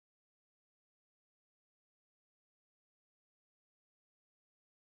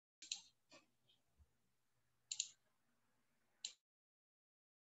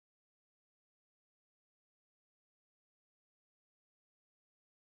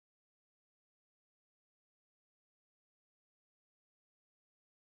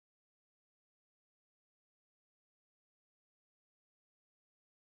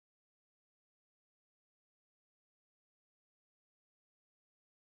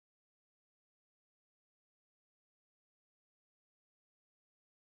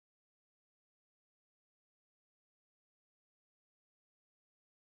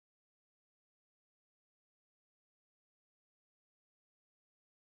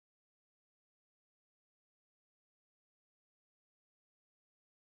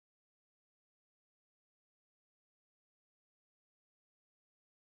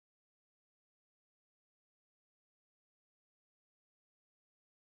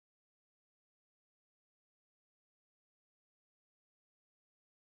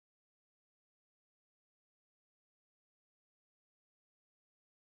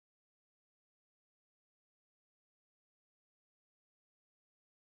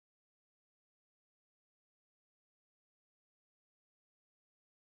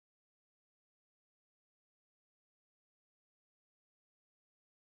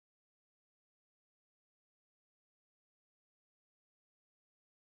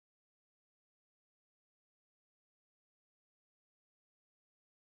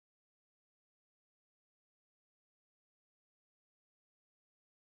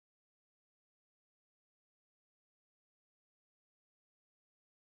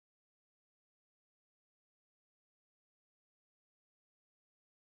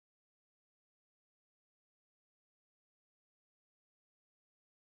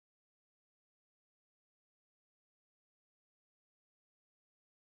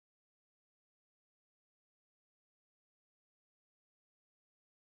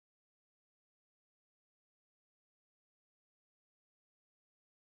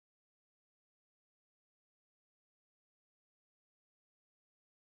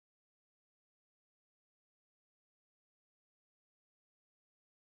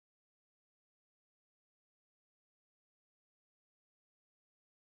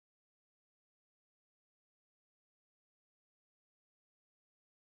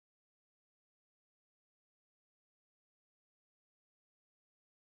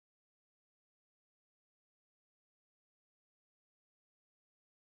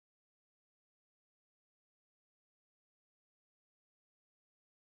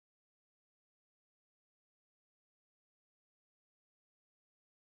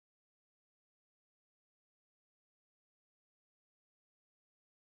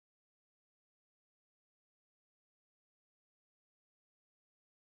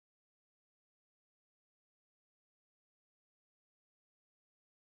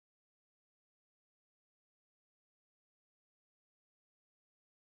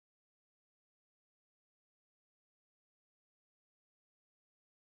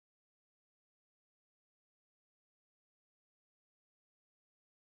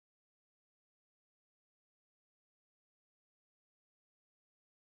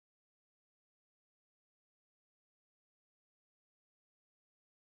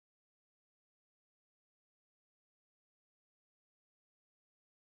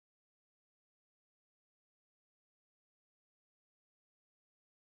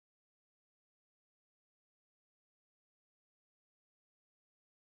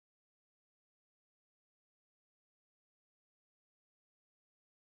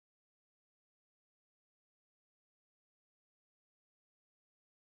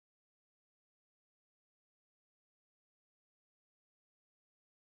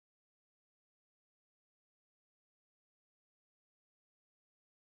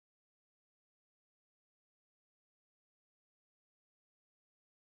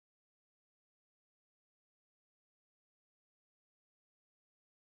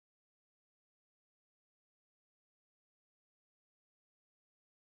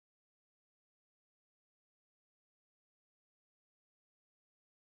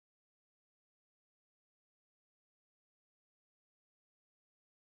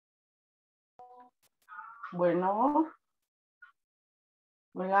Bueno.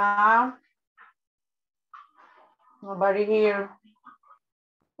 Hola. Nobody here.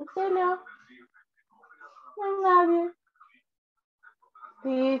 Cecilia. No hay nadie.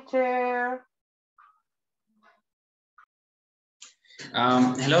 Teacher.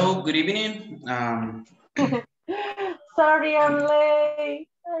 Hello, good evening. Sorry, I'm late.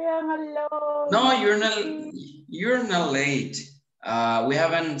 I am alone. No, you're not late. We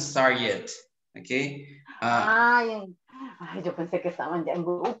haven't started yet. Okay. Ay, yo pensé que estaban ya en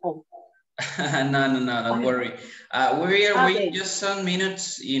grupo. No, don't worry. We are waiting Okay. just some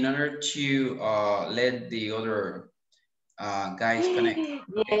minutes in order to let the other guys connect.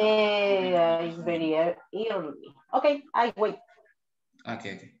 Yeah, it's very early. Okay, I wait.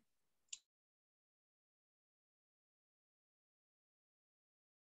 Okay.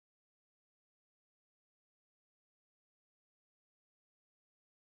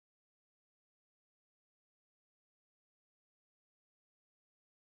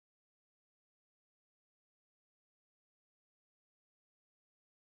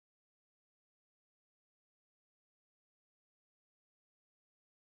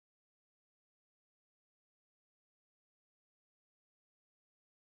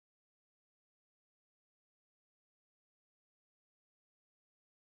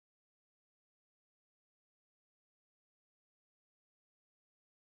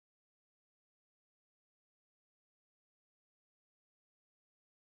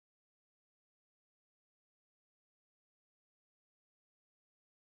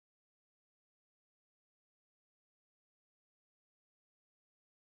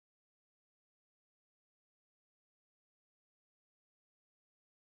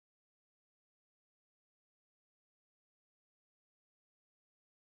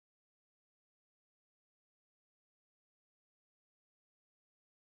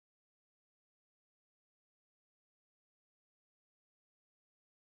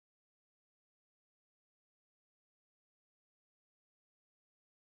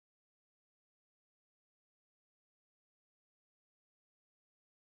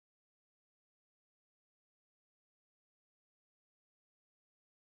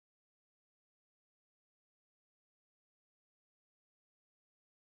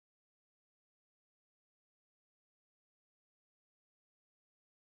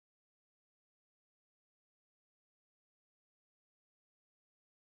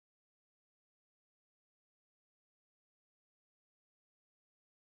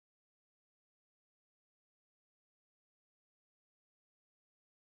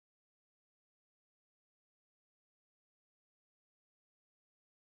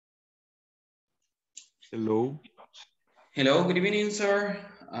 Hello. Hello, good evening, sir.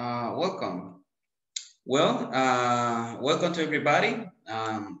 Welcome. Well, welcome to everybody.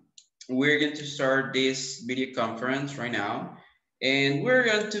 We're going to start this video conference right now, and we're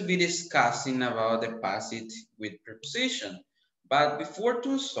going to be discussing about the passive with preposition. But before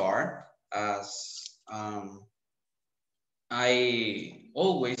to start, as I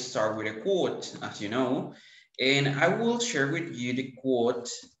always start with a quote, as you know, and I will share with you the quote,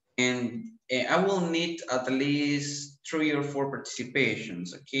 and I will need at least 3 or 4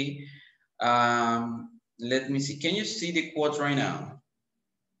 participations, okay? Let me see, can you see the quote right now?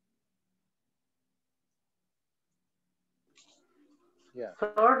 Yeah.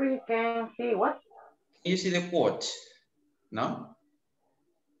 Sorry, can see what? Can you see the quote? No?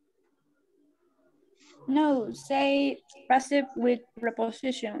 No, say passive with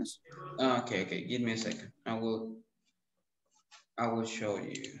prepositions. Okay, give me a second. I will show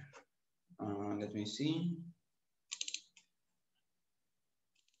you. Let me see.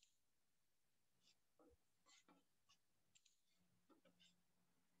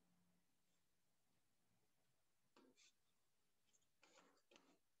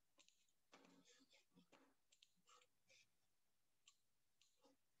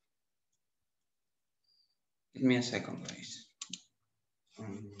 Give me a second, guys.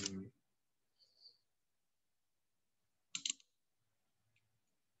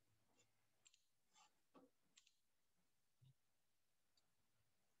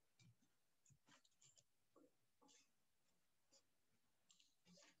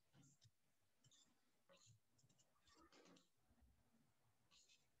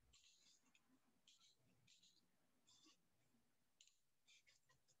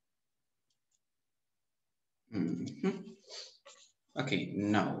 Okay,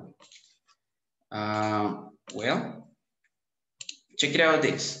 no. Well, check it out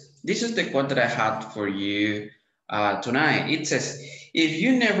this. This is the quote that I had for you tonight. It says, if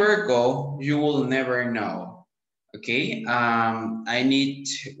you never go, you will never know. Okay, I need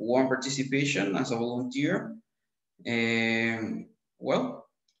one participation as a volunteer. Well,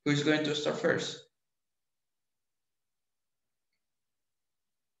 who's going to start first?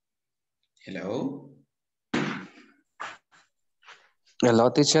 Hello? Hello,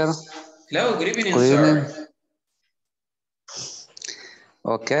 teacher. Hello, good evening, Good evening. sir.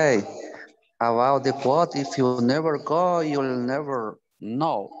 Okay. About the quote, if you never go, you'll never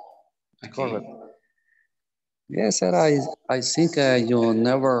know. Okay. Correct. Yes, sir. I think you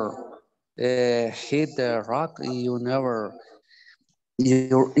never hit the rock. You never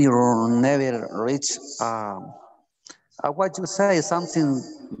reach what you say, something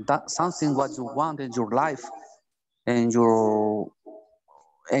what you want in your life and your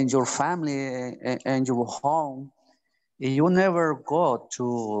family and your home. You never go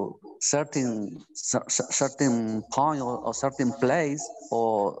to certain point or certain place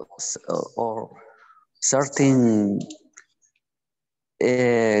or certain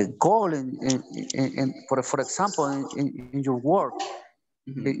goal for example in your work.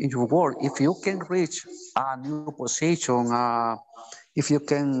 In your work, if you can reach a new position, if you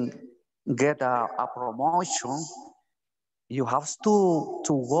can get a promotion, you have to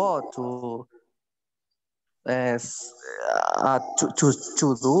go uh,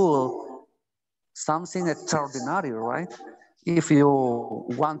 to do something extraordinary, right? If you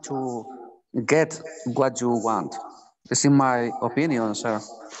want to get what you want. This is my opinion, sir.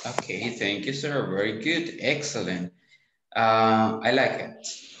 Okay, thank you, sir. Very good. Excellent. I like it.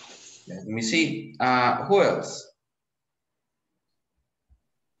 Let me see. Who else?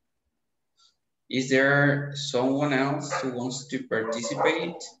 Is there someone else who wants to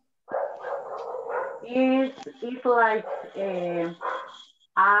participate? It's like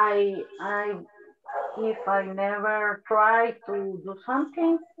I if I never try to do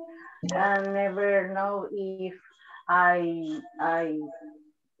something and never know if I I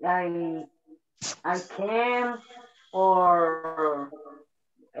I I can or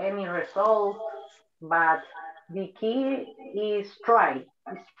any result, but the key is try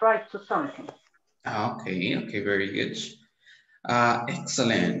to something. Okay, okay, very good.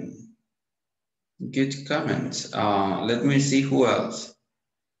 Excellent. Good comments. Let me see who else.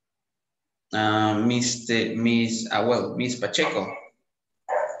 Miss Pacheco,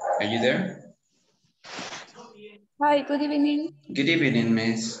 are you there? Hi, good evening. Good evening,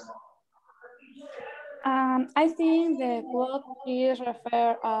 Miss. I think the quote is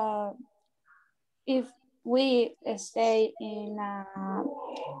refer if we stay in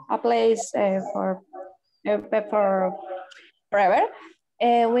a place for forever,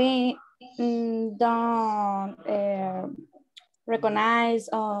 we don't recognize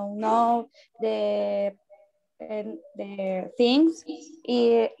or know the things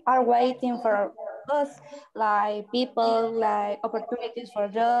are waiting for us, like people, like opportunities for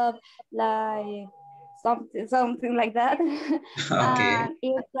job, like something like that. Okay, And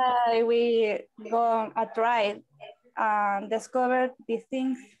if we go and try and discover these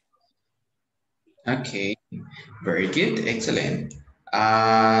things. okay, very good, excellent.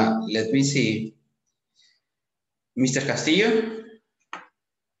 Let me see. Mr. Castillo?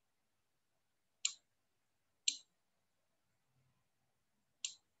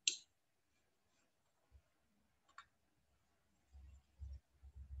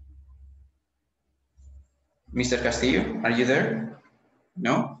 Mr. Castillo, are you there?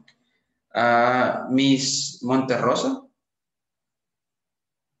 No? Miss Monterrosa?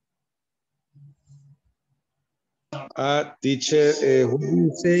 Teacher, what do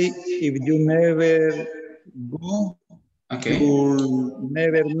you say if you never go, Okay. you'll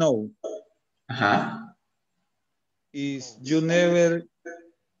never know? Uh-huh. Is you never,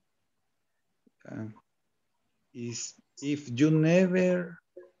 is if you never,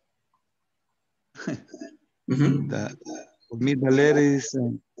 that for me the letter is,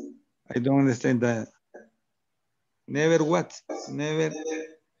 I don't understand that. Never what? Never.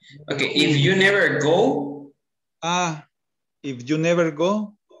 Okay, if you never go, If you never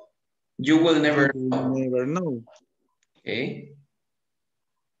go, you will you never will know. never know. Okay.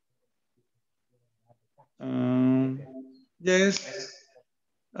 Yes.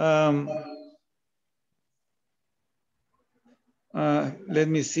 Let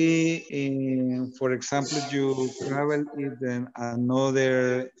me see. For example, you travel in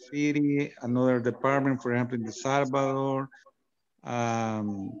another city, another department, for example, in El Salvador.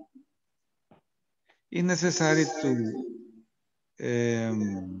 It's necessary to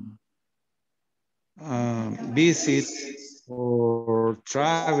visit or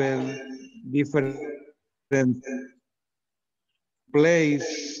travel different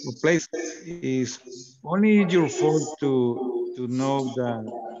place or place is only your fault to know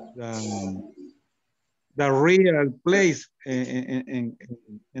the real place in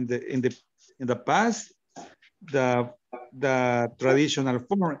the past, the traditional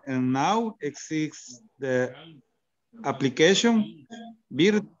form, and now exists the application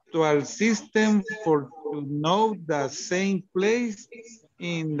virtual system for to know the same place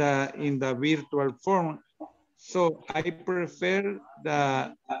in the virtual form. So I prefer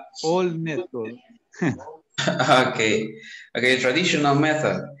the old method. Okay, okay, traditional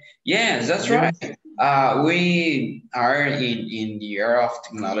method. Yes, that's right. Yes. We are in the era of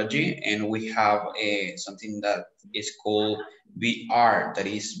technology, and we have something that is called VR, that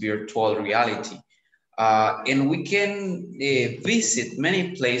is virtual reality. And we can visit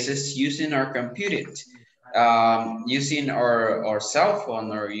many places using our computer, using our cell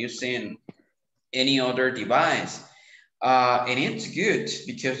phone, or using any other device. And it's good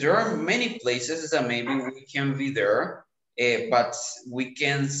because there are many places that maybe we can be there, but we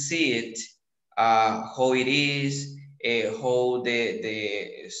can see it, how it is, how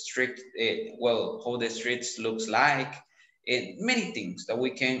the street, well, how the streets looks like, and many things that we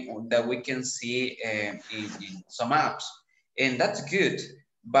can see in some apps, and that's good.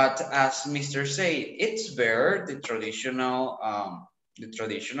 But as Mr. say, it's better the traditional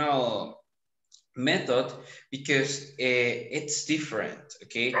method because it's different.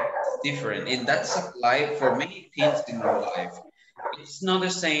 Okay, it's different, and that's applied for many things in our life. It's not the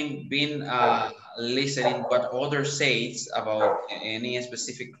same being listening what others says about any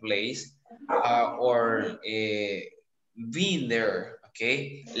specific place, or being there.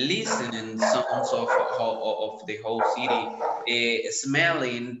 Okay, listening sounds of the whole city,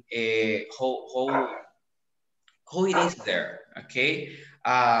 smelling how it is there. Okay.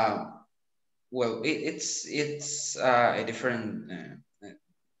 Well, it's a different.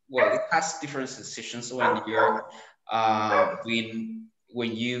 Well, it has different sensations when you're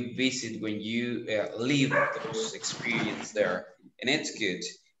when you visit, when you live those experience there, and it's good.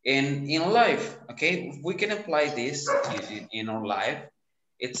 And in life, okay, we can apply this in our life.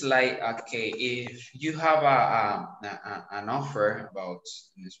 It's like, okay, if you have an offer about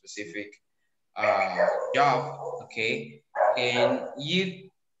a specific job, okay, and you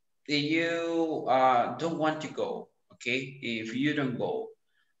don't want to go, okay, if you don't go,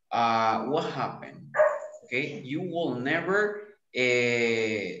 what happened? Okay, you will never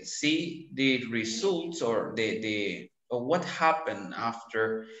see the results, or the or what happened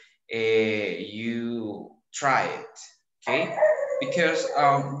after you try it. Okay, because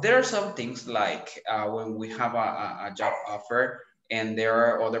there are some things like when we have a job offer and there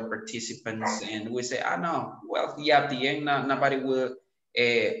are other participants, and we say, ah, no, well, yeah, at the end, nobody will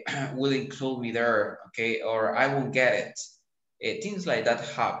will include me there, okay, or I won't get it. Things like that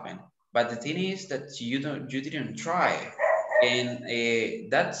happen. But the thing is that you didn't try, and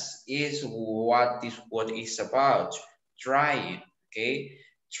that is what is about, trying. Okay,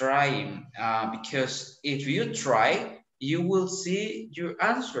 trying, because if you try, you will see your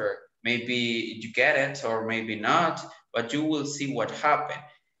answer. Maybe you get it, or maybe not, but you will see what happened.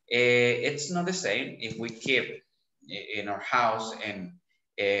 It's not the same if we keep in our house and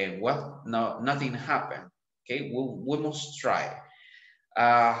well, no, nothing happened. Okay, we must try.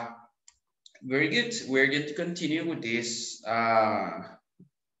 Uh, Very good. We're going to continue with this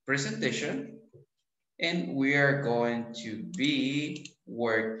presentation, and we are going to be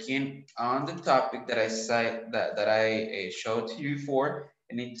working on the topic that I said that I showed to you before,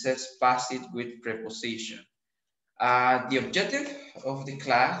 and it says passive with preposition. The objective of the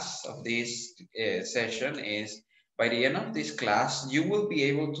class of this session is, by the end of this class, you will be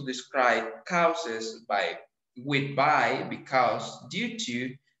able to describe causes with by, because, due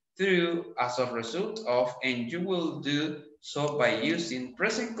to, through, as a result of, and you will do so by using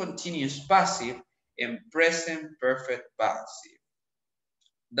present continuous passive and present perfect passive.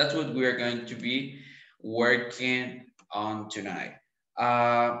 That's what we are going to be working on tonight.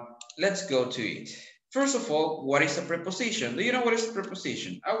 Let's go to it. First of all, what is a preposition? Do you know what is a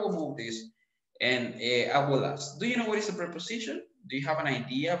preposition? I will move this, and I will ask, do you know what is a preposition? Do you have an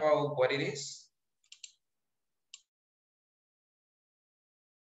idea about what it is?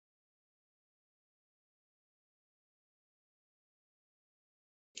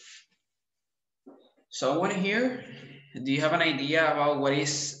 Someone here, do you have an idea about what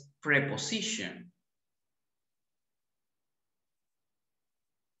is preposition?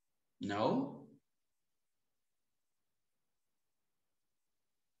 No?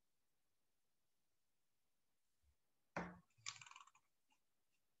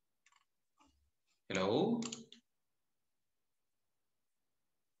 Hello?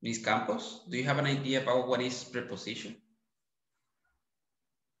 Ms. Campos, do you have an idea about what is preposition?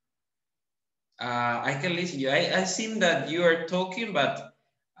 I can listen to you. I seem that you are talking, but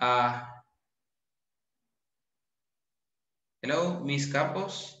hello, Ms.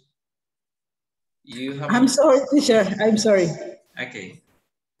 Campos. You have. I'm sorry, teacher. I'm sorry. Okay.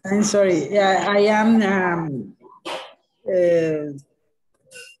 I'm sorry. Yeah, I am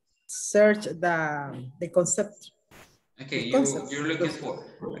search the concept. Okay, The concept. you're looking for.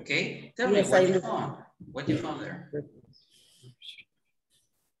 Okay, tell me Yes, what you found. What you found there?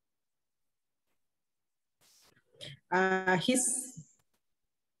 His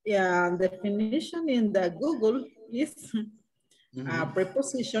definition in the Google is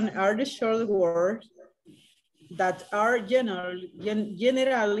preposition are the short words that are generally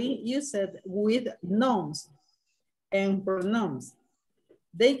used with nouns and pronouns.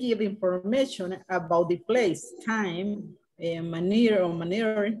 They give information about the place, time,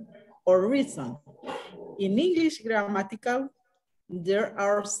 manner, or reason. In English grammatical, there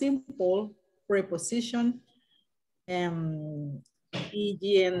are simple preposition I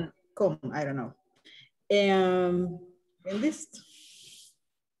don't know. And this.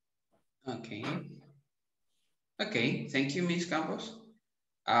 Okay. Okay, thank you, Ms. Campos.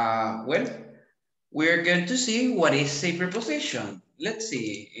 Well, we're going to see what is a preposition. Let's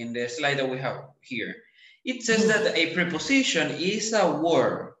see in the slide that we have here. It says that a preposition is a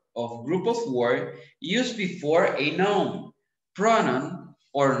word of group of words used before a noun, pronoun,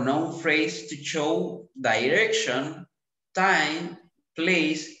 or noun phrase to show direction, time,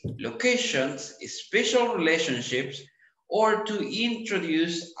 place, locations, special relationships, or to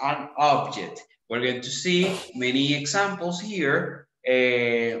introduce an object. We're going to see many examples here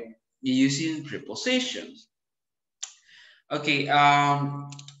using prepositions. Okay,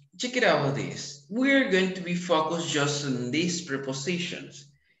 check it out with this. We're going to be focused just on these prepositions.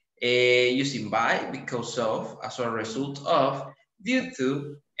 Using by, because of, as a result of, due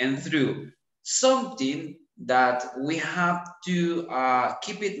to, and through. Something that we have to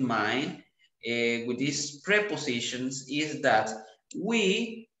keep in mind with these prepositions is that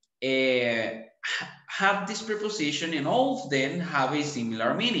we have this preposition and all of them have a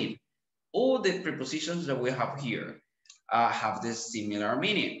similar meaning. All the prepositions that we have here have this similar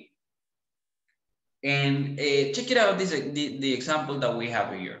meaning. And check it out, the example that we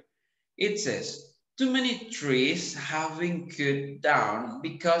have here. It says, too many trees have been cut down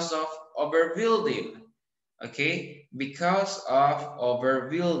because of overbuilding. Okay, because of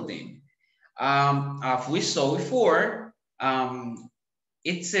overbuilding. As we saw before,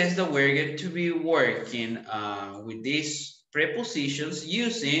 it says that we're going to be working with these prepositions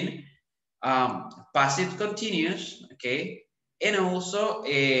using passive continuous, okay, and also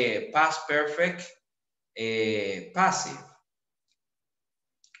past perfect passive.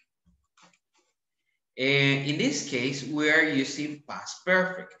 In this case, we are using past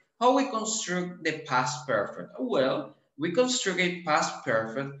perfect. How we construct the past perfect? Well, we construct a past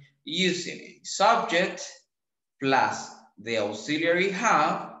perfect using a subject plus the auxiliary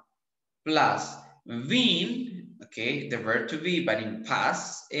have plus been, okay, the verb to be, but in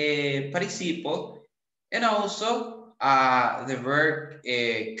past participle, and also the verb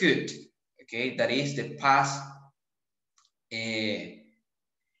could, okay, that is the past, the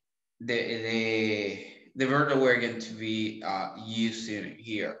verb that we're going to be using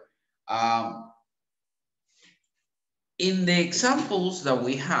here. In the examples that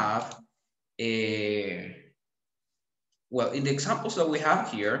we have, well, in the examples that we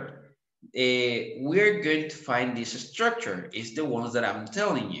have here, we're going to find this structure. It's the ones that I'm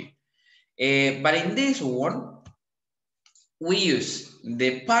telling you. But in this one, we use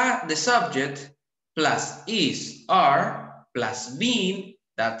the subject plus is, are, plus being.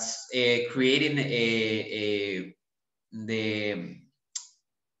 That's creating the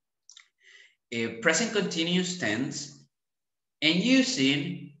present continuous tense, and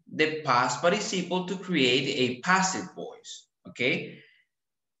using the past participle to create a passive voice, okay?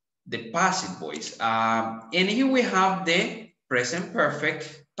 The passive voice. And here we have the present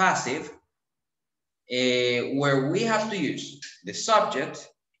perfect passive, where we have to use the subject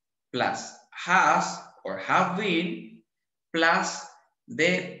plus has or have been plus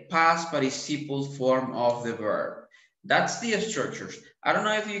the past participle form of the verb. That's the structures. I don't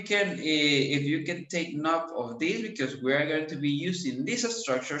know if you can take note of this, because we are going to be using these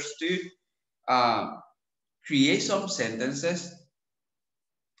structures to create some sentences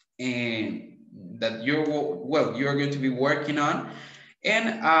and that you're going to be working on,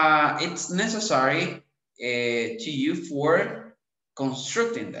 and it's necessary to you for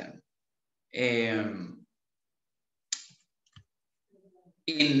constructing them.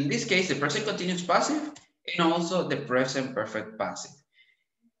 In this case, the present continuous passive and also the present perfect passive.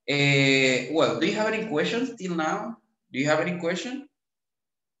 Well, do you have any questions till now? Do you have any question?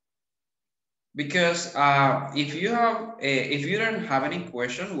 Because if you don't have any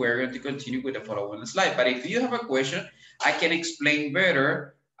question, we're going to continue with the following slide. But if you have a question, I can explain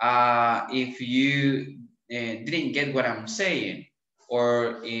better if you didn't get what I'm saying,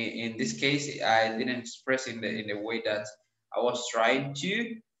 or in this case, I didn't express in the way that I was trying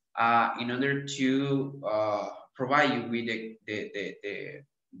to, in order to provide you with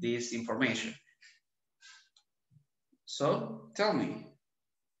this information. So tell me.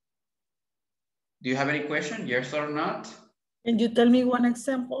 Do you have any question, yes or not? Can you tell me one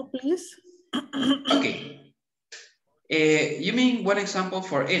example, please? Okay. You mean one example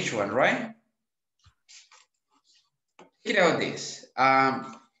for each one, right? Check out this.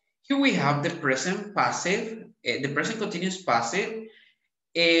 Here we have the present passive, the present continuous passive,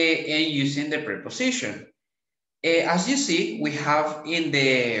 and using the preposition. As you see, we have in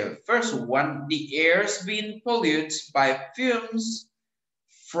the first one, the air is being polluted by fumes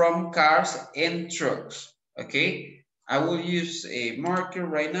from cars and trucks, okay? I will use a marker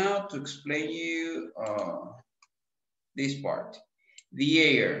right now to explain you this part. The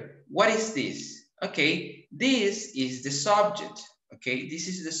air, what is this? Okay, this is the subject, okay? This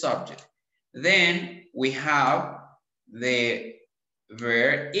is the subject. Then we have the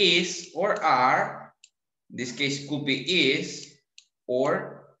verb is or are. In this case, could be is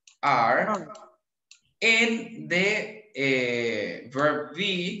or are. And the verb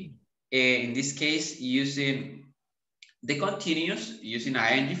be, in this case, using the continuous, using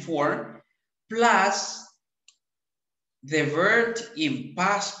ing form, plus the verb in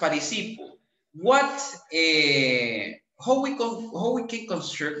past participle. How we can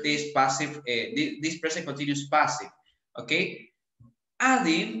construct this passive, this present continuous passive, okay?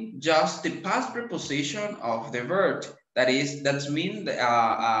 Adding just the past preposition of the verb. That's mean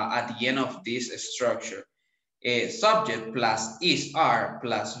at the end of this structure. Subject plus is, are,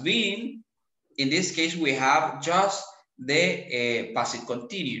 plus being. In this case, we have just the passive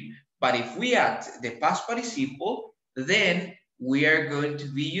continuous. But if we add the past participle, then we are going to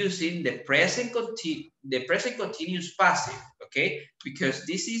be using the present continuous passive, okay? Because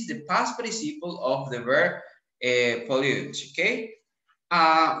this is the past participle of the verb pollute, okay?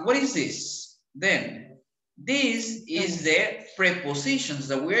 What is this? Then, this is the prepositions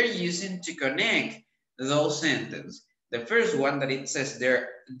that we're using to connect those sentences. The first one that it says there,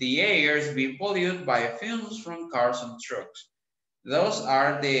 the air is being polluted by fumes from cars and trucks. Those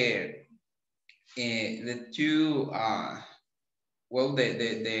are the two, well,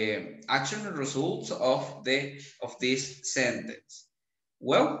 the action results of this sentence.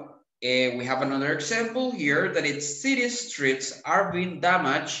 Well, we have another example here that it's city streets are being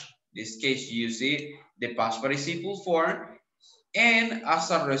damaged. In this case, you see the past participle form, and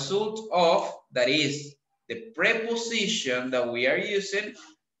as a result of, that is the preposition that we are using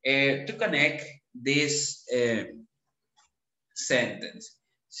to connect this sentence.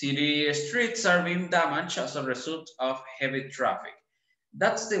 City streets are being damaged as a result of heavy traffic.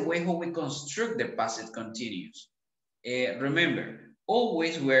 That's the way how we construct the passive continuous. Remember,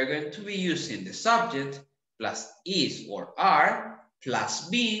 always we're going to be using the subject plus is or are plus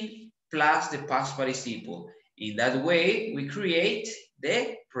being plus the past participle. In that way, we create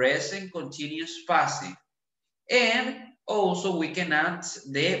the present continuous passive. And also we can add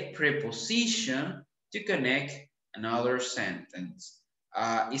the preposition to connect another sentence.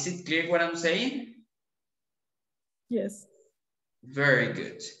 Is it clear what I'm saying? Yes. Very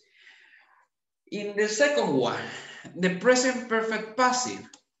good. In the second one, the present perfect passive,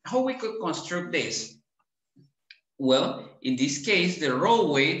 how we could construct this? Well, in this case, the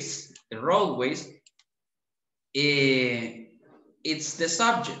roadways, it's the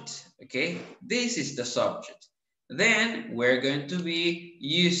subject, okay? This is the subject. Then we're going to be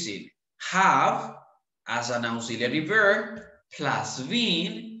using have as an auxiliary verb plus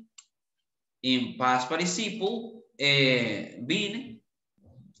been in past participle, been,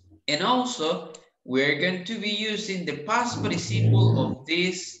 and also we're going to be using the past participle of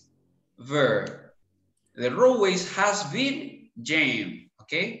this verb. The roadways has been jammed,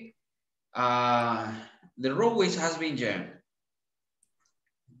 okay? The roadways has been jammed.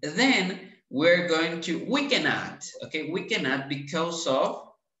 Then we're going to, we can add, okay? We can add because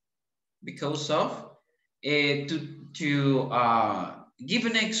of, to give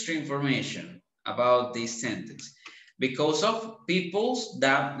an extra information about this sentence. Because of people's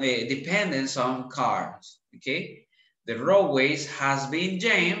dependence on cars, okay? The roadways has been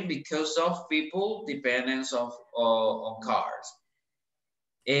jammed because of people dependence on cars.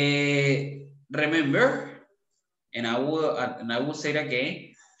 Remember, and I will say it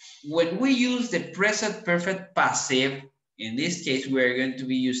again, when we use the present perfect passive, in this case, we are going to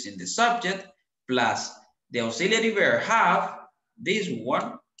be using the subject plus the auxiliary verb have, this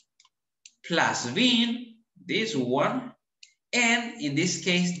one, plus being, this one, and in this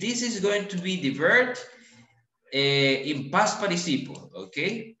case, this is going to be the verb in past participle,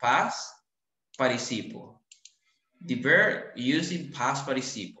 okay? Past participle. The verb used in past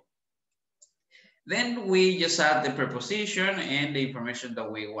participle. Then we just add the preposition and the information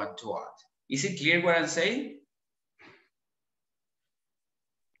that we want to add. Is it clear what I'm saying?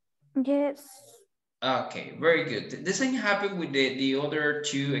 Yes. Okay, very good. The same happened with the other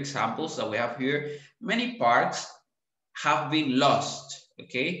two examples that we have here. Many parks have been lost,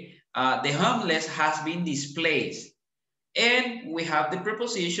 okay? The homeless has been displaced. And we have the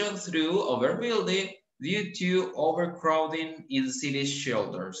preposition through overbuilding due to overcrowding in city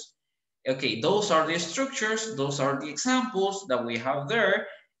shelters. Okay, those are the structures, those are the examples that we have there.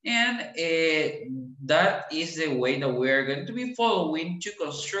 And that is the way that we are going to be following to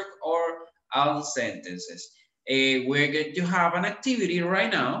construct our own sentences. We're going to have an activity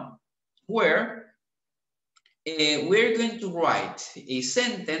right now where we're going to write a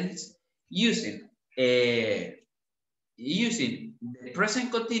sentence using the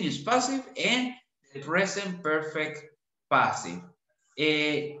present continuous passive and the present perfect passive.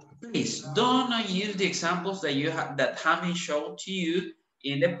 Please don't use the examples that that have been shown to you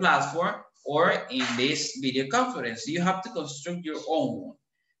in the platform or in this video conference. You have to construct your own one.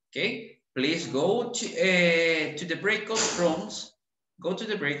 Okay, please go to the breakout rooms. Go to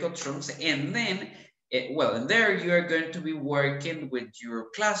the breakout rooms, and then, well, and there you are going to be working with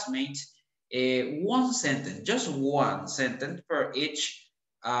your classmates. One sentence, just one sentence per each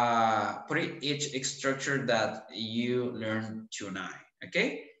structure that you learned tonight.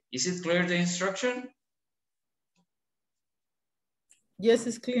 Okay, is it clear the instruction? Yes,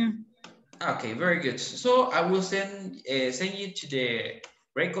 it's clear. Okay, very good. So I will send you to the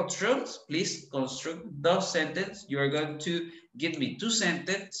breakout rooms. Please construct those sentences. You are going to give me 2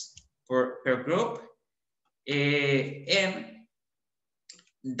 sentences per group, and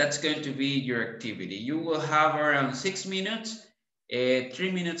that's going to be your activity. You will have around 6 minutes, 3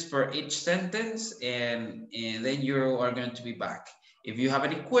 minutes per each sentence, and then you are going to be back. If you have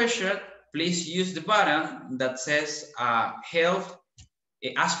any question, please use the button that says help.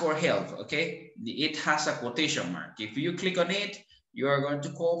 Ask for help, okay? It has a quotation mark. If you click on it, you are going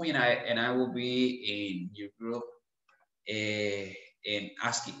to call me, and I will be in your group and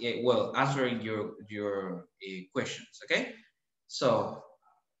asking, well, answering your questions, okay? So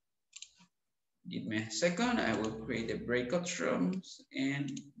give me a second. I will create the breakout rooms, and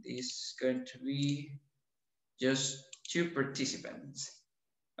this is going to be just 2 participants.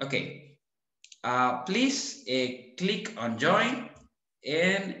 Okay. Please click on join,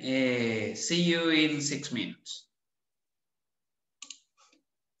 and see you in 6 minutes.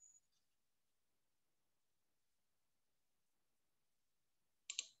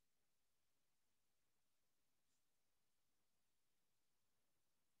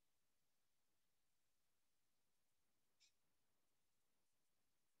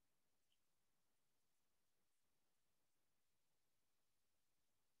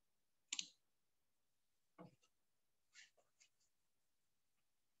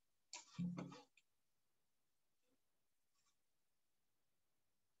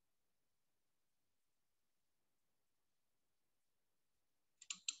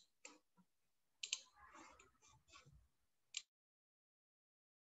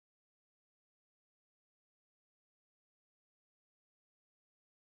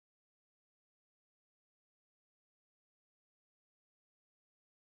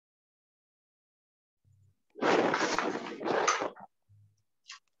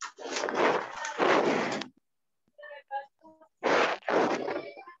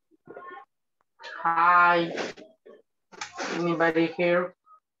 Hi. Anybody here?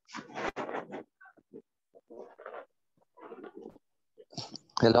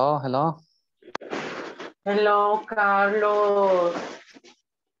 Hello, hello. Hello, Carlos.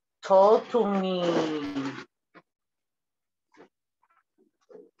 Talk to me.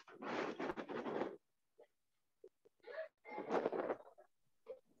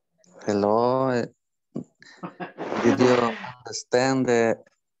 Hello. Did you understand the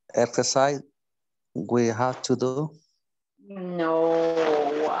exercise we have to do? No,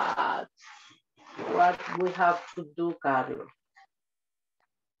 what? What we have to do, Carlos?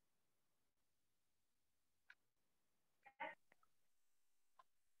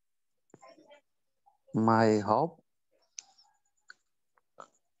 My hope.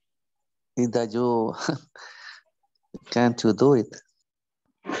 think that you can't to do it.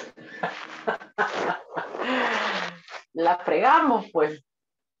 La fregamos, pues.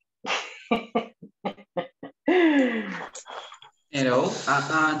 Hello,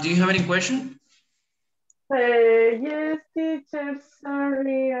 do you have any question? Yes, teacher,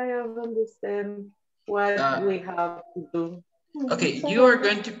 sorry, I don't understand what we have to do. Okay, you are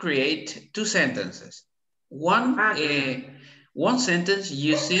going to create two sentences. One sentence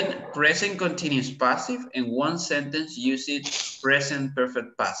using present continuous passive and one sentence using present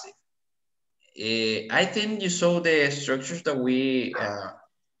perfect passive. I think you saw the structures that we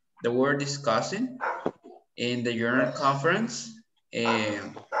were discussing in the journal conference.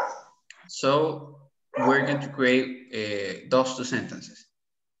 So we're going to create those two sentences.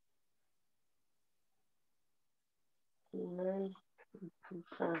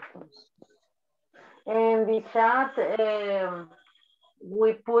 In the chat,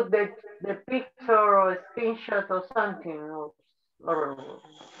 we put the picture or screenshot or something, or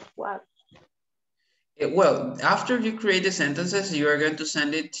what? Well, after you create the sentences, you are going to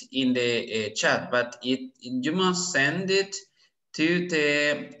send it in the chat, but you must send it to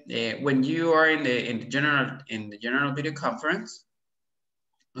the when you are in the general video conference,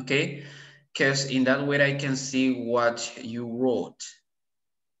 okay? Because in that way I can see what you wrote.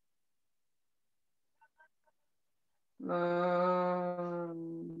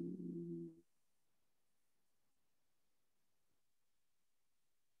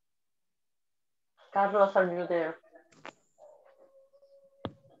 Carlos, are you there?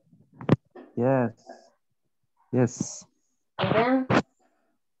 Yes. Yes. And then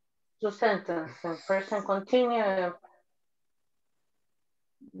two sentences, and present continue.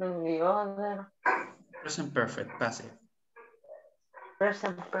 The other. Present perfect passive.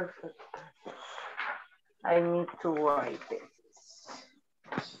 Present perfect. I need to write it.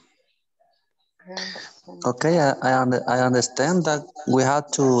 Okay, I understand that we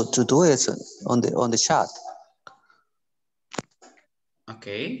have to do it on the chat.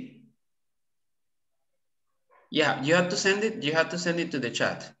 Okay. Yeah, you have to send it. You have to send it to the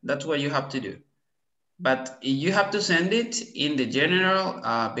chat. That's what you have to do. But you have to send it in the general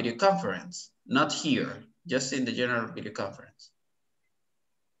video conference, not here, just in the general video conference.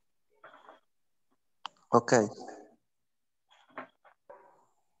 Okay.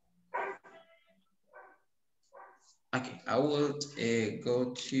 Okay, I will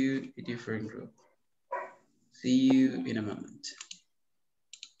go to a different group. See you in a moment.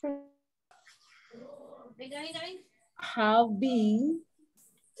 Have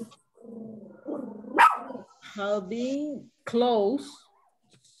been close.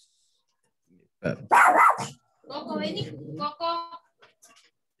 Coco, vení, Coco.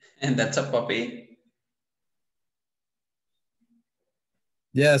 And that's a puppy.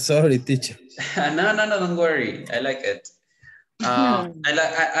 Yeah, sorry, teacher. No, don't worry. I like it.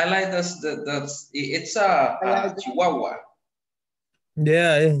 I like that's it's a Chihuahua.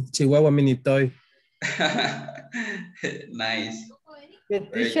 Yeah, Chihuahua mini toy. Nice. The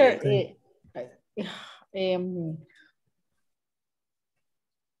Very teacher,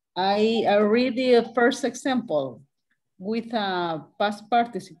 I read the first example with a past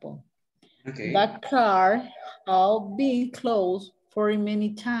participle. Okay. That car have been closed for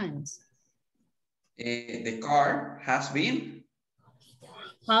many times. The car has been?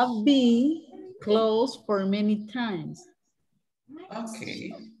 Have been closed for many times.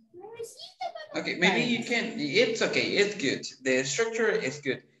 Okay. Okay, maybe you can, it's okay, it's good. The structure is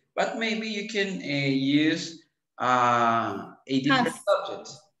good, but maybe you can use a different subject.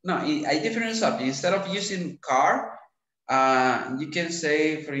 No, a different subject. Instead of using car, you can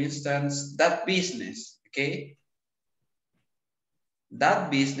say, for instance, that business, okay? That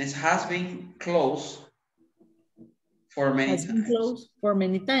business has been closed for many times. Has been closed for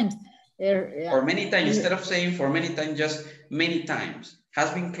many times. For many times, instead of saying for many times, just many times. Has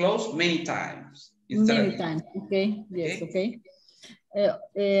been closed many times. Many times, okay, yes, okay.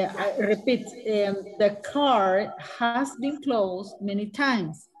 I repeat, the car has been closed many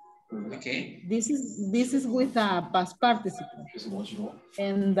times. Okay. This is with a past participle.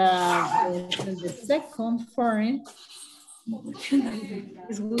 And the second form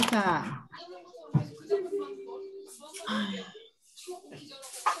is with a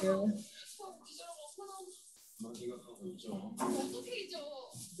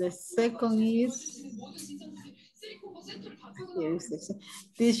the second is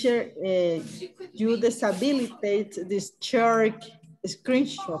teacher, you disabilitate this chart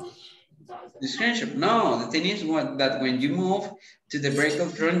screenshot. The screenshot. No, the thing is that when you move to the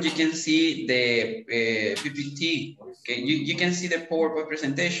breakout room, you can see the PPT. Okay, you can see the PowerPoint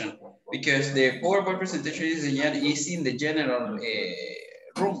presentation. because the PowerPoint presentation is in the general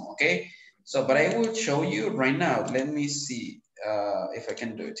room, okay? So, but I will show you right now. Let me see if I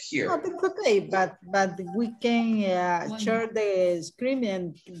can do it here. No, it's okay, but we can share the screen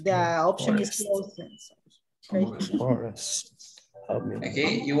and the option is closed. Okay.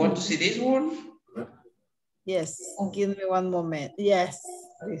 Okay, you want to see this one? Yes, give me one moment. Yes,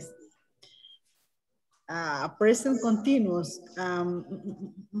 please. Present continuous.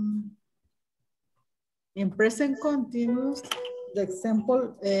 In present continuous, the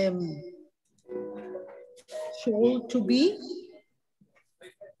example should to be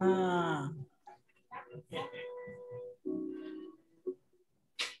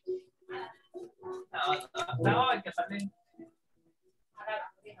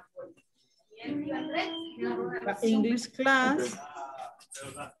English class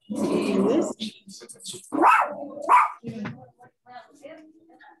is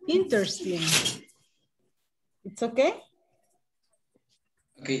interesting. It's okay?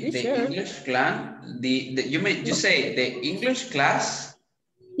 Okay, the sure. English class, you say the English class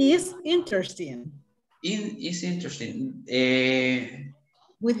is interesting. Is interesting.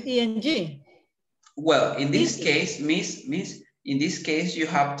 With ing. Well, in this case, miss, in this case, you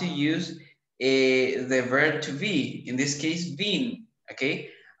have to use the verb to be. In this case, been.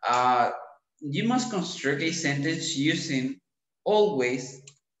 Okay. You must construct a sentence using always,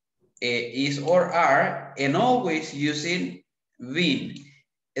 is or are, and always using been.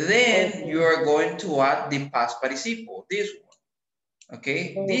 Then you are going to add the past participle, this one.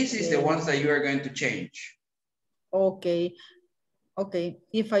 Okay. This is the ones that you are going to change. Okay. Okay.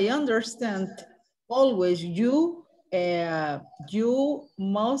 If I understand, always you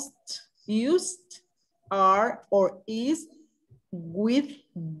must use are or is with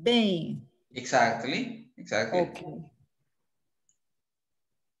been. Exactly. Okay.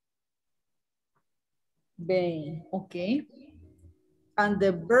 Been. Okay. And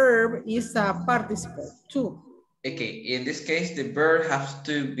the verb is a participle too. Okay, in this case, the verb has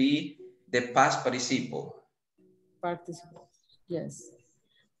to be the past participle. Participle, yes.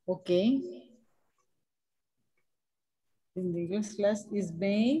 Okay. In the English class is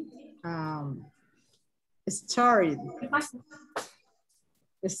being started.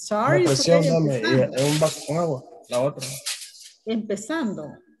 Started.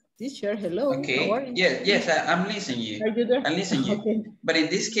 Empezando. Teacher, hello. Okay. How are you? Yes, I'm listening you. Are you there? I'm listening you. Okay. But in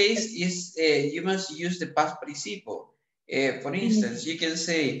this case, is you must use the past participle. For instance, you can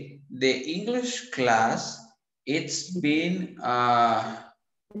say the English class, it's been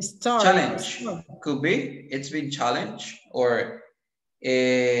challenge. Could be it's been challenged, or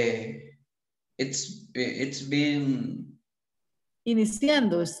it's been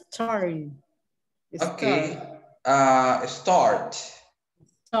iniciando, starting. Okay. Start.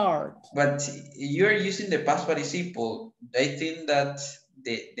 But you're using the past participle. I think that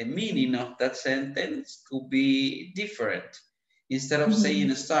the meaning of that sentence could be different. Instead of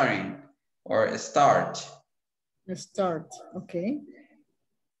saying starting or start. Start, okay.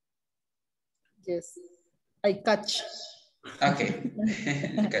 Yes, I catch. Okay,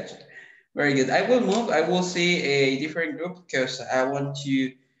 catch. Very good. I will move. I will see a different group because I want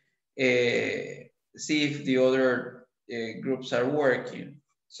to see if the other groups are working.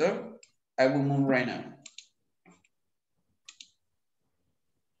 So I will move right now.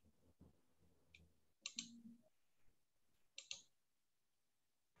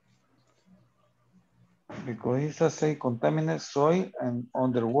 Because it's a say contaminate soil and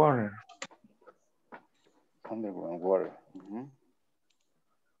underwater. Underground water.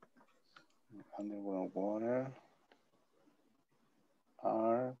 Underground water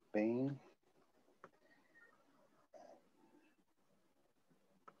are being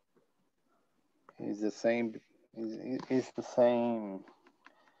is the same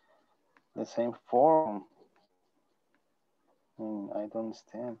the same form. I don't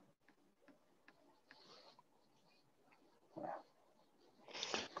understand.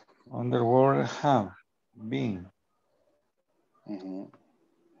 Underwater have been.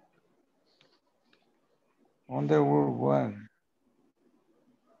 Underwater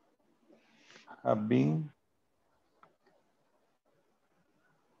have been.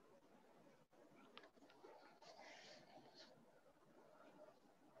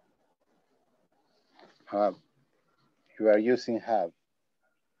 Have. You are using have.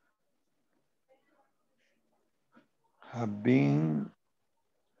 Have been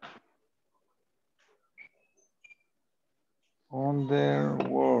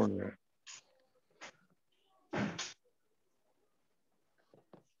underwater.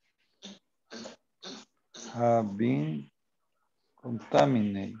 Have been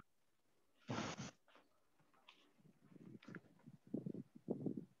contaminated.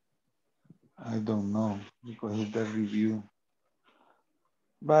 I don't know because it's the review.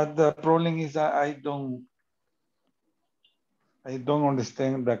 But the problem is that I don't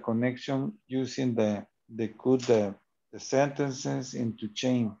understand the connection using the sentences into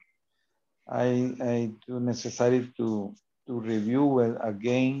chain. I do necessary to review it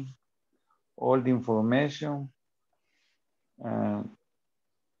again, all the information.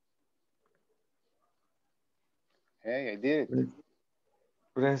 Hey, I did it.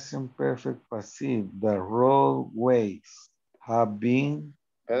 Present perfect passive. The roadways have been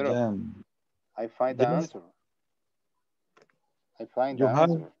Pedro, jammed. I find the Yes. answer. I find You the have?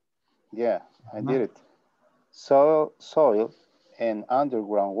 answer. Yeah, I did it. Soil and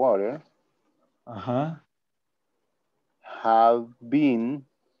underground water have been.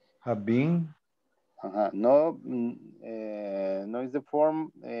 No, no is the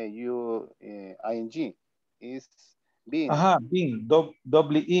form ing. Is been. Been.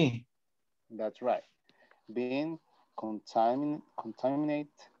 Double E. That's right. Being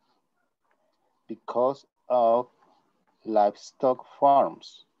contaminated because of livestock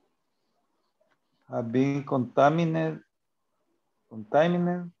farms. Have been contaminated.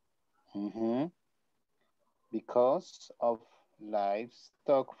 Because of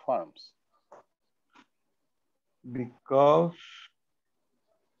livestock farms. Because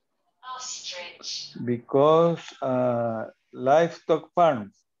livestock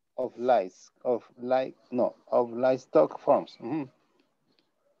farms. Of livestock farms.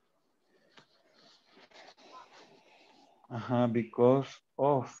 Because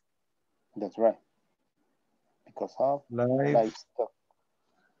of. That's right. Because of livestock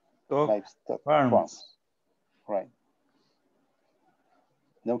farms. Right.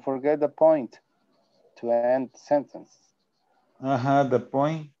 Don't forget the point to end sentence. The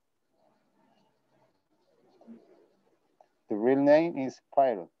point. The real name is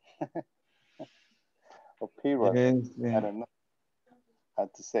Pyro. Or Pyro. Yes, I don't know how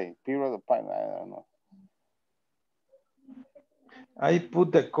to say. Pyro or Pyro, I don't know. I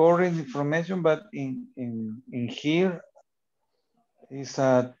put the correct information, but in here is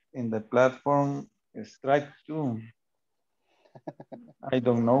in the platform strike 2. I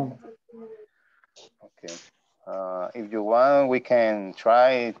don't know. Okay. If you want, we can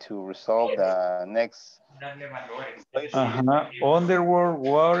try to resolve the next. Underworld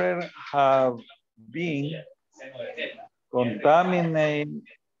water have been contaminated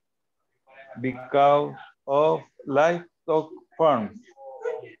because of livestock farms.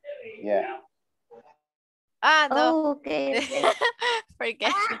 Yeah. No. Oh, okay.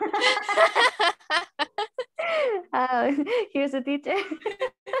 Forget. Here's the teacher.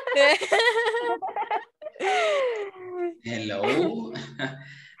 Hello.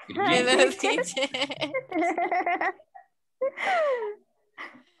 Hello, teacher.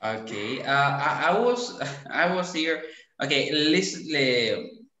 Okay. I was here. Okay. Listen.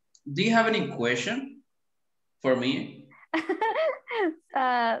 Do you have any question for me?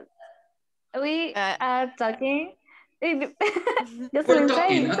 We are talking. Just We're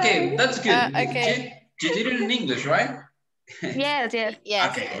saying, talking. Okay, sorry. that's good. Okay. You did it in English, right? Yes.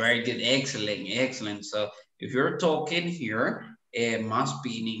 Yes. Okay, very good. Excellent. So if you're talking here, it must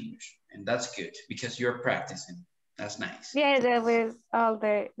be in English. And that's good because you're practicing. That's nice. Yeah, with all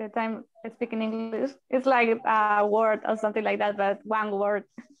the time speaking English. It's like a word or something like that, but one word.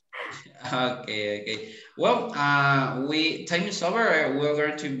 Okay. Well, time is over. We're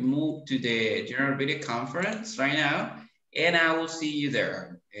going to move to the general video conference right now. And I will see you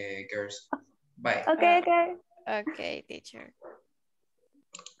there, girls. Bye. Okay. Okay, teacher.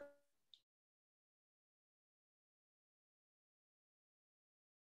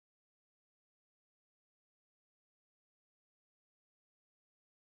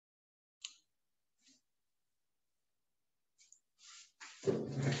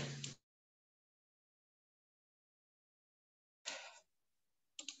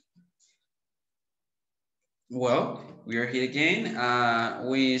 Well, we are here again.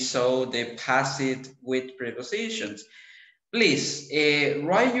 We saw the passive with prepositions. Please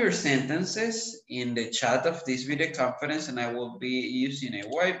write your sentences in the chat of this video conference, and I will be using a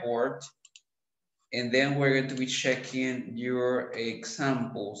whiteboard. And then we're going to be checking your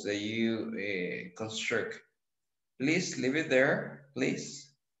examples that you construct. Please leave it there,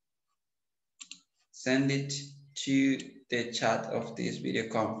 please. Send it to the chat of this video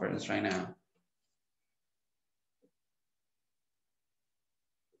conference right now.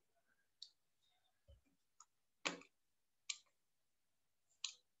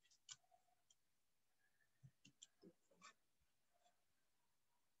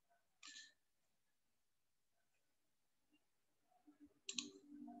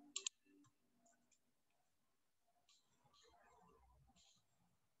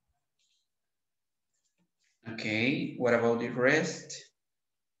 Okay, what about the rest?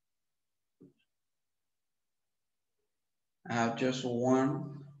 I have just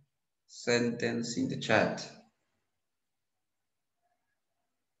one sentence in the chat.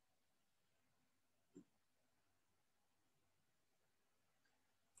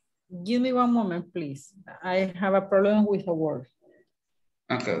 Give me one moment, please. I have a problem with a word.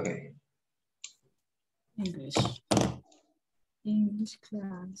 Okay, okay. English. English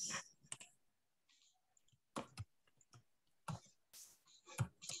class.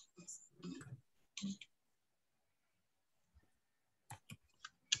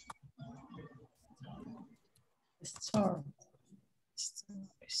 Start.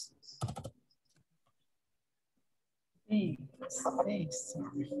 Thanks.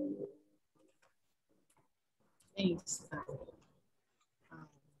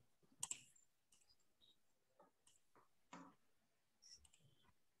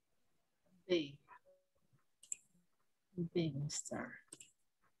 Being star.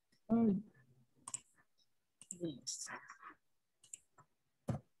 Being star.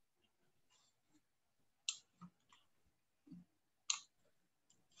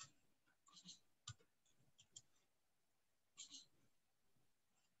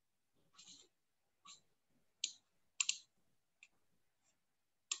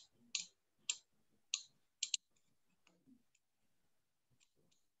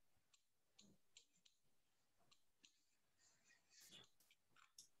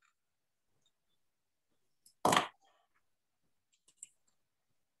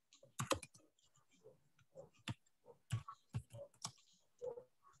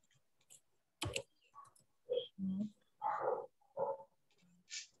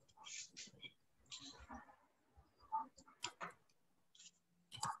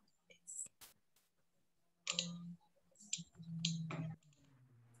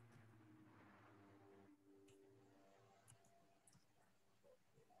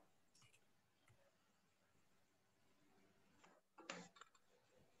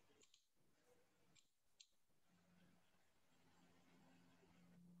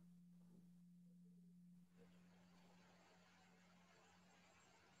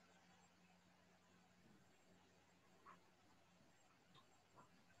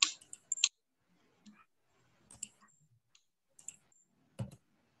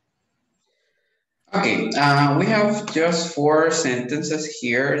 Okay, we have just 4 sentences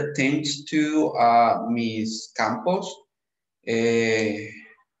here, thanks to Miss Campos, Mr.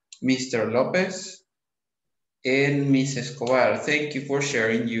 Lopez, and Miss Escobar. Thank you for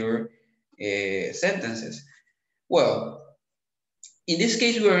sharing your sentences. Well, in this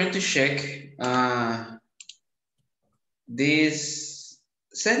case, we're going to check these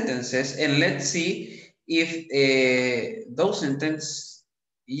sentences and let's see if those sentences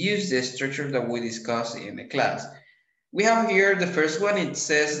use the structure that we discussed in the class. We have here the first one. It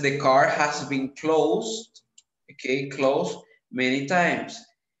says the car has been closed, okay, closed many times.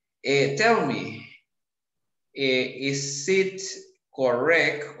 Tell me, is it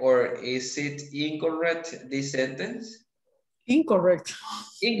correct or is it incorrect, this sentence? Incorrect.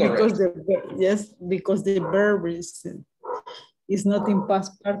 Incorrect. Because the verb is not in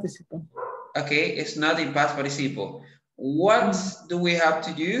past participle. Okay, it's not in past participle. What do we have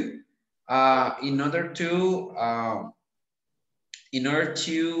to do in order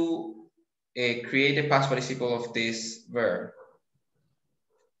to create a past participle of this verb?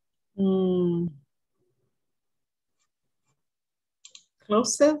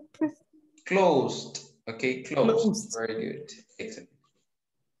 Closed. Closed. Okay, closed. Very good. Excellent.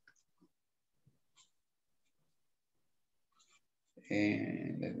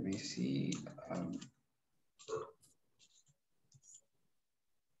 And let me see.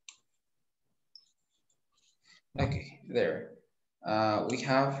 Okay, there. We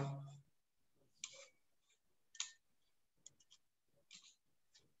have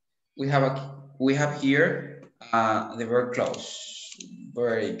here the verb close.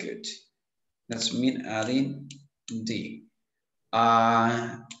 Very good. That's mean adding D.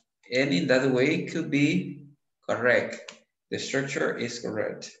 And in that way it could be correct. The structure is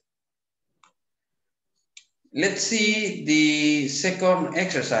correct. Let's see the second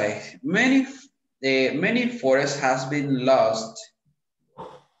exercise. Many forests has been lost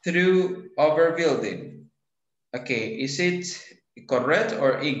through overbuilding. Okay, is it correct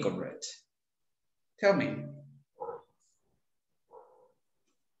or incorrect? Tell me.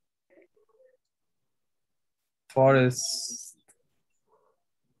 Forest.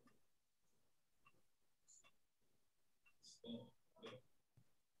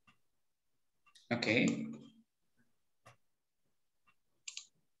 Okay.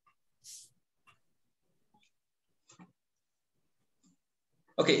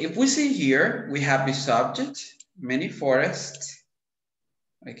 Okay, if we see here, we have the subject, many forests.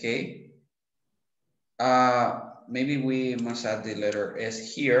 Okay. Maybe we must add the letter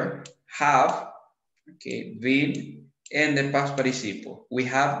S here. Have, okay, been, and the past participle. We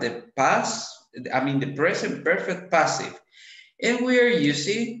have the past, the present perfect passive. And we are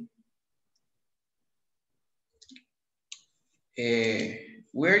using,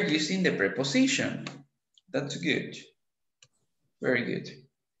 the preposition. That's good. Very good.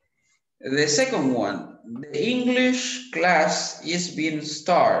 The second one, the English class is being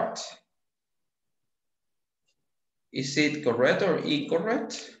started. Is it correct or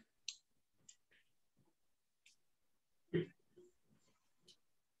incorrect?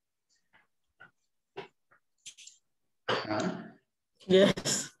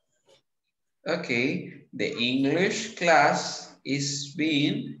 Yes. Okay, the English class is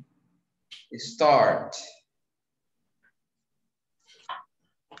being started.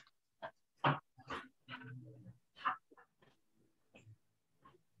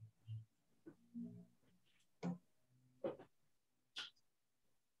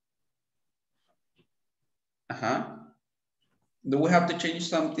 Do we have to change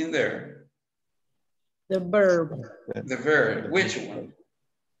something there? The verb. The verb, which one?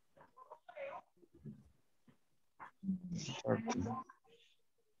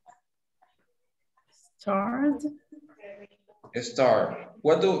 Start. Start.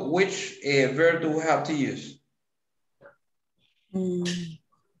 Which verb do we have to use?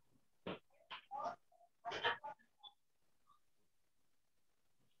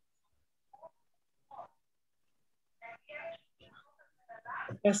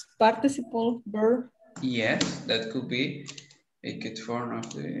 Past participle verb. Yes, that could be a good form of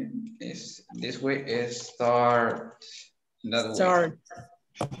the this way is start. That Start.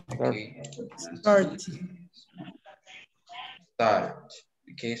 Way. Okay. Start. Start.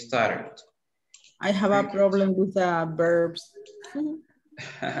 Okay, start. I have a problem with the verbs.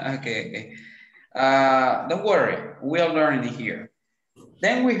 Okay. Don't worry, we are learning here.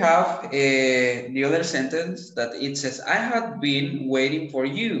 Then we have the other sentence that it says, I have been waiting for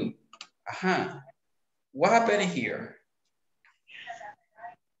you. What happened here?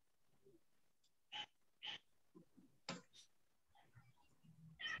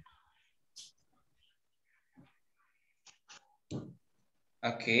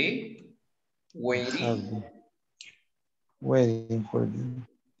 Okay. Waiting. Waiting for you.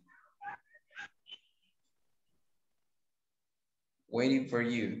 Waiting for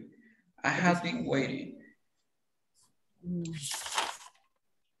you. I have been waiting.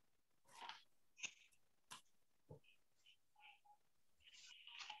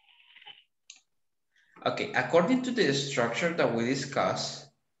 Okay, according to the structure that we discussed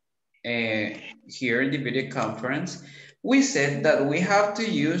here in the video conference, we said that we have to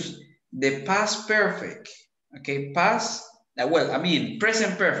use the past perfect. Okay,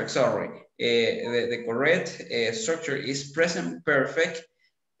 present perfect, sorry. The correct structure is present perfect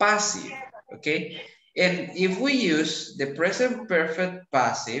passive, okay? And if we use the present perfect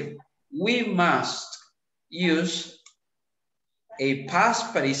passive, we must use a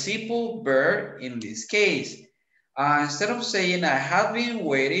past participle verb in this case. Instead of saying I have been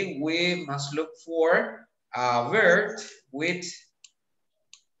waiting, we must look for a verb with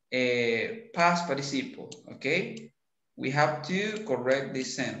a past participle, okay? We have to correct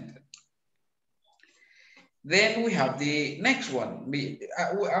this sentence. Then we have the next one.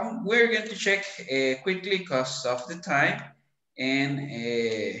 We're going to check quickly because of the time, and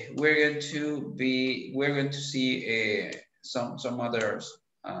we're going to see some other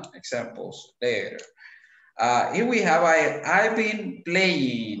examples later. Here we have I've been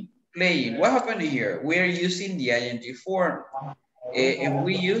playing. What happened here? We're using the ing form, and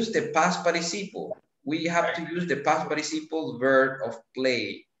we use the past participle. We have to use the past participle verb of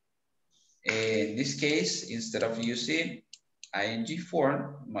play. In this case, instead of using ing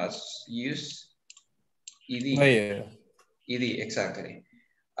form, must use ed. Yeah. Ed, exactly.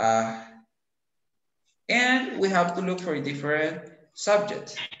 And we have to look for a different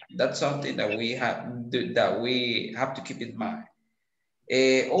subject. That's something that we have to keep in mind.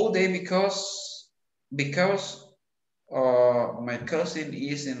 All day because my cousin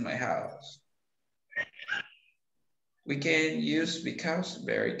is in my house. We can use because,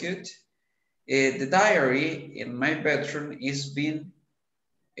 very good. The diary in my bedroom is being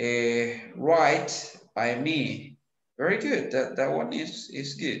right by me. Very good. That one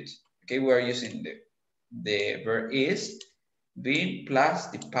is good. Okay, we are using the verb is being plus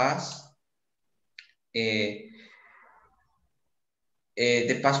the past the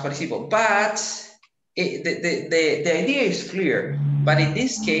past participle. But the idea is clear. But in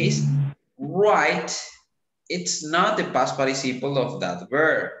this case, write, it's not the past participle of that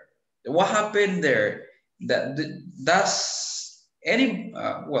verb. What happened there? That's any,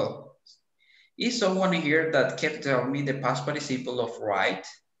 well, is someone here that can tell me the past participle of write?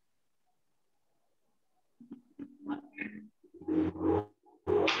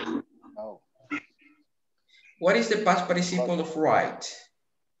 No. What is the past participle of write?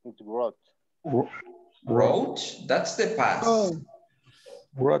 It wrote. Wrote? That's the past. Oh.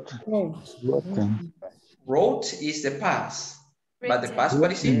 Wrote. Wrote is the past. But the past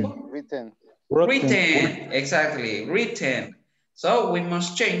participle? Written. Written, exactly, written. So we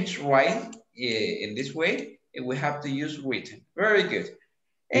must change write in this way. We have to use written. Very good.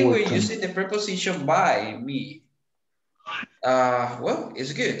 And we're using the preposition by, me. Well,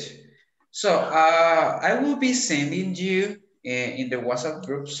 it's good. So I will be sending you in the WhatsApp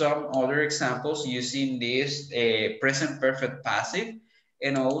group some other examples using this present perfect passive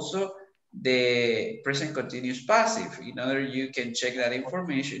and also the present continuous passive. In order you can check that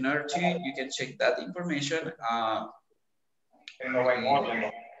information. In order to you can check that information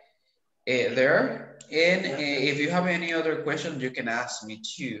there. And if you have any other questions, you can ask me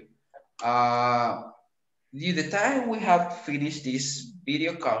too. The time we have finished this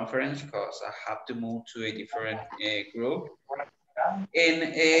video conference, because I have to move to a different group,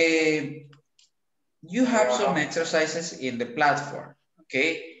 and you have some exercises in the platform,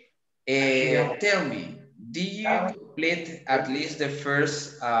 okay? Tell me, did you complete at least the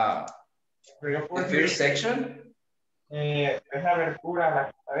first section?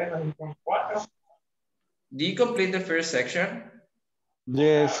 Did you complete the first section?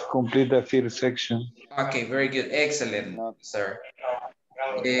 Yes, complete the first section. Okay, very good. Excellent, sir.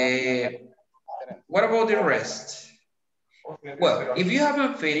 What about the rest? Well, if you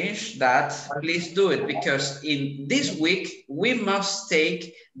haven't finished that, please do it, because in this week, we must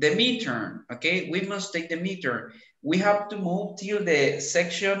take the midterm, okay? We must take the midterm. We have to move till the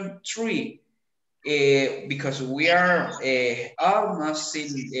section 3 because we are almost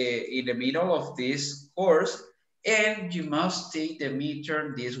in the middle of this course, and you must take the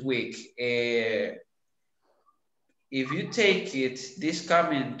midterm this week. If you take it this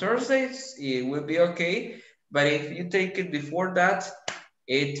coming Thursdays, it will be okay. But if you take it before that,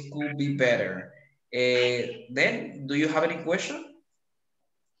 it could be better. Then, do you have any question?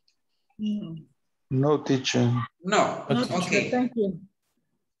 No, teacher. No, okay. Thank you.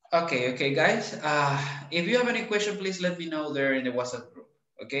 Okay, guys. If you have any question, please let me know there in the WhatsApp group.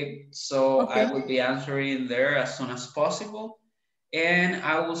 Okay, so Okay. I will be answering there as soon as possible. And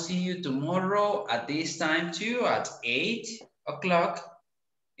I will see you tomorrow at this time too, at 8 o'clock.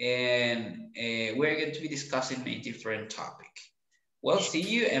 And we're going to be discussing a different topic. Well, see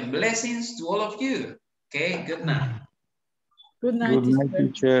you and blessings to all of you. Okay, good night. Good night, Good night,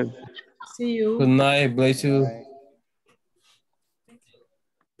 teacher. See you. Good night, bless you. Bye.